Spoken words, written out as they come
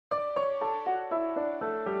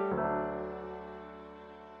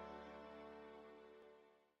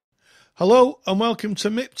Hello and welcome to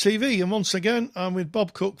MIP TV. And once again, I'm with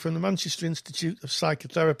Bob Cooke from the Manchester Institute of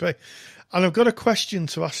Psychotherapy. And I've got a question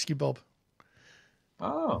to ask you, Bob.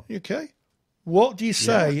 Oh. You okay? What do you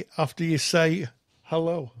say after you say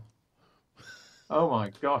hello? Oh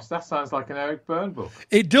my gosh, that sounds like an Eric Berne book.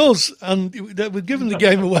 It does. And we've given the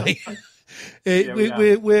game away.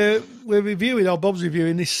 We're reviewing, or Bob's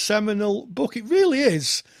reviewing, this seminal book. It really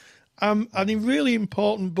is. And a really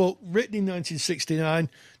important book written in 1969,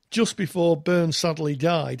 just before Berne sadly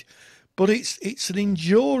died. But it's an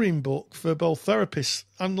enduring book for both therapists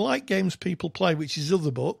and Like Games People Play, which is the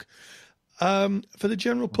other book, for the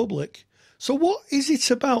general public. So what is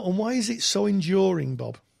it about and why is it so enduring,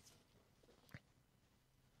 Bob?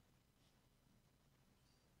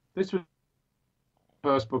 This was the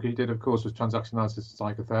first book he did, of course, was Transaction Analysis and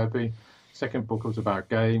Psychotherapy. Second book was about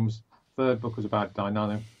games. Third book was about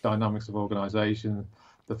dynamics of organisation.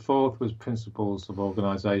 The fourth was Principles of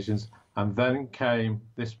Organisations. And then came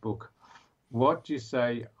this book, What Do You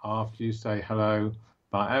Say After You Say Hello,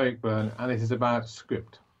 by Eric Berne, and it is about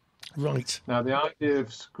script. Right. Now, the idea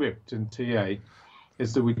of script in TA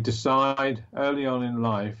is that we decide early on in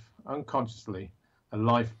life, unconsciously, a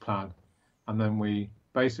life plan, and then we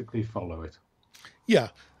basically follow it. Yeah.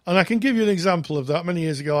 And I can give you an example of that. Many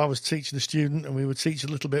years ago, I was teaching a student and we would teach a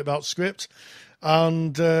little bit about script.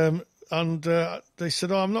 And they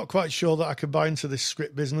said, "Oh, I'm not quite sure that I could buy into this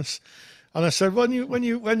script business." And I said, when you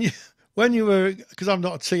were, because I'm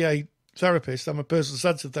not a TA therapist, I'm a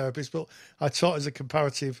person-centered therapist, but I taught as a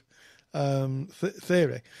comparative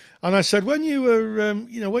theory. And I said, when you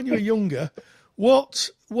were younger, what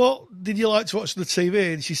did you like to watch on the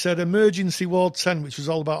TV? And she said, Emergency Ward 10, which was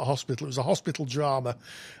all about a hospital. It was a hospital drama.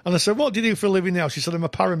 And I said, what do you do for a living now? She said, I'm a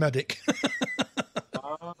paramedic.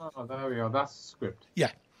 Oh, there we are. That's script.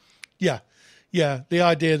 Yeah. The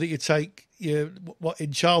idea that you take what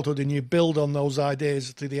in childhood and you build on those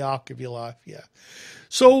ideas through the arc of your life. Yeah.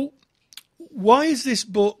 So why is this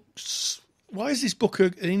book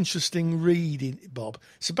an interesting read, Bob?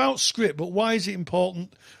 It's about script, but why is it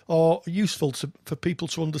important or useful for people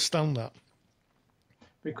to understand that?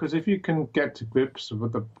 Because if you can get to grips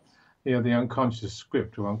with the unconscious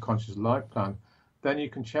script or unconscious life plan, then you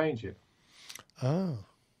can change it. Oh,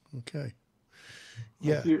 okay.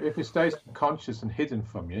 Yeah. If it stays unconscious and hidden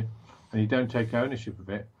from you, and you don't take ownership of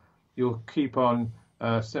it, you'll keep on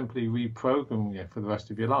simply reprogramming it for the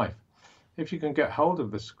rest of your life. If you can get hold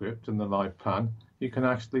of the script and the life plan, you can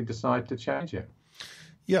actually decide to change it.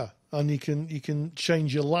 Yeah, and you can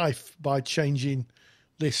change your life by changing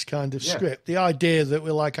this kind of script. The idea that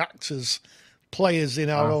we're like actors, players in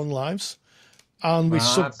our own lives, and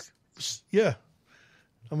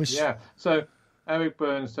So Eric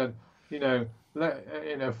Berne said,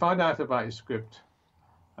 find out about your script,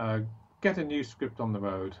 get a new script on the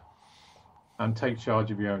road, and take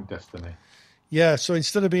charge of your own destiny. Yeah, so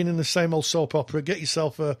instead of being in the same old soap opera, get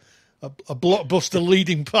yourself a blockbuster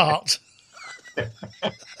leading part.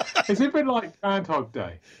 It's a bit like Groundhog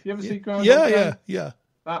Day. You ever see Groundhog Day? Yeah.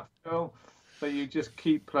 That film that you just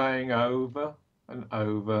keep playing over and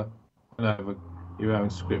over and over your own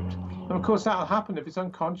script. And of course, that'll happen if it's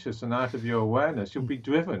unconscious and out of your awareness. You'll be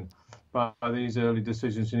driven by these early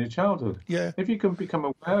decisions in your childhood. Yeah. If you can become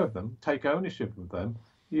aware of them, take ownership of them,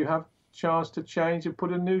 you have chance to change and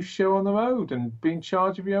put a new show on the road and be in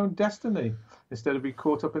charge of your own destiny instead of be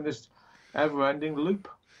caught up in this ever-ending loop.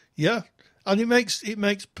 Yeah, and it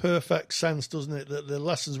makes perfect sense, doesn't it, that the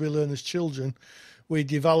lessons we learn as children we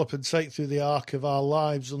develop and take through the arc of our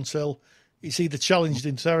lives until it's either challenged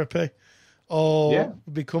in therapy or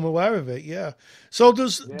become aware of it. Yeah. So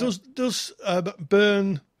does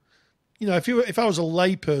Berne, if I was a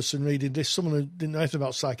layperson reading this, someone who didn't know anything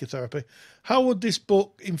about psychotherapy, how would this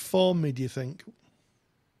book inform me, do you think?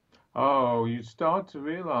 Oh, you start to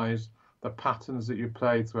realise the patterns that you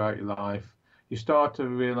play throughout your life. You start to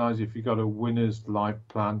realise if you've got a winner's life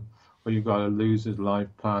plan or you've got a loser's life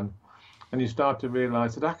plan. And you start to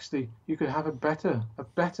realise that actually you could have a better,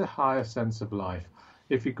 higher sense of life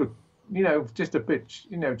if you could, just a bit,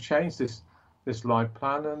 change this life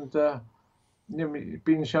plan and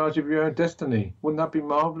be in charge of your own destiny. Wouldn't that be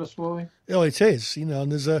marvellous, Rory? Oh, it is.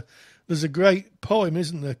 And there's a great poem,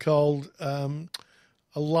 isn't there, called A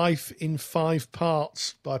Life in 5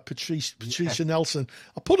 Parts by Patricia Nelson.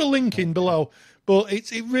 I'll put a link in below, but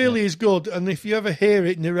it really is good. And if you ever hear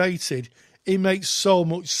it narrated, it makes so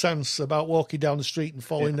much sense about walking down the street and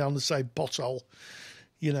falling down the same pothole,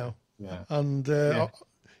 Yeah. And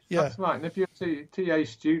that's right. And if you're a TA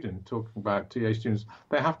student, talking about TA students,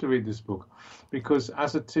 they have to read this book because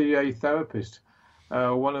as a TA therapist,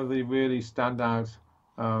 one of the really standout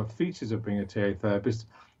features of being a TA therapist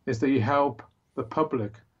is that you help the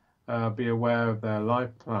public be aware of their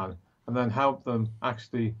life plan, and then help them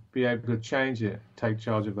actually be able to change it, take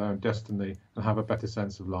charge of their own destiny, and have a better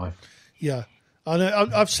sense of life. Yeah, and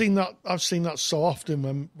I've seen that. I've seen that so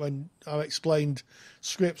often when I've explained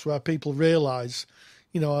scripts where people realise,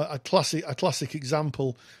 a classic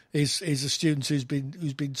example is a student who's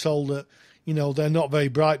been told that they're not very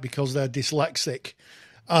bright because they're dyslexic,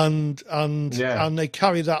 and they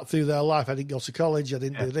carry that through their life. I didn't go to college. I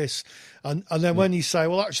didn't do this, and then when you say,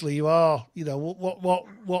 well, actually, you are.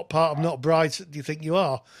 What part of not bright do you think you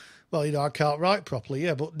are? Well, I can't write properly.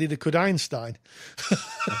 Yeah, but neither could Einstein.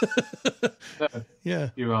 No, yeah,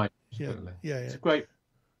 you're right. Yeah. It's great.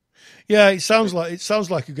 Yeah, it sounds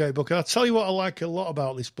like a great book. And I'll tell you what I like a lot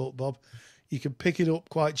about this book, Bob. You can pick it up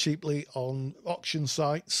quite cheaply on auction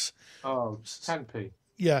sites. Oh, 10p.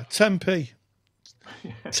 Yeah, 10p.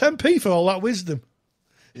 10p for all that wisdom.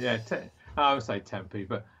 Yeah, I would say 10p,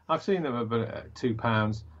 but I've seen them about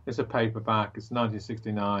 £2. It's a paperback. It's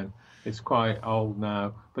 1969. It's quite old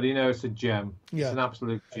now, but it's a gem. Yeah. It's an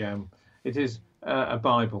absolute gem. It is a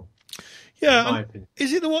Bible. Yeah, in my opinion.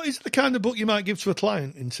 Is it the kind of book you might give to a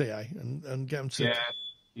client in TA and get them to?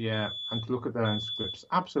 Yeah, and to look at their own scripts.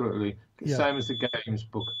 Absolutely. Yeah. Same as the games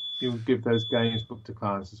book. You would give those games book to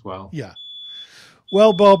clients as well. Yeah.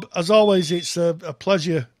 Well, Bob, as always, it's a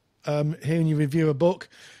pleasure hearing you review a book.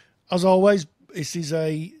 As always, this is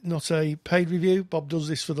not a paid review. Bob does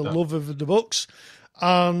this for the love of the books.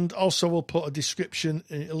 And also we'll put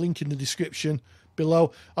a link in the description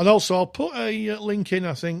below. And also I'll put a link in,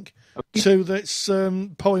 I think, to this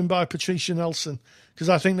poem by Patricia Nelson, because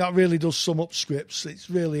I think that really does sum up scripts. It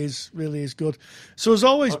really is good. So as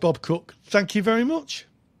always, Bob Cooke, thank you very much.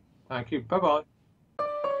 Thank you. Bye-bye.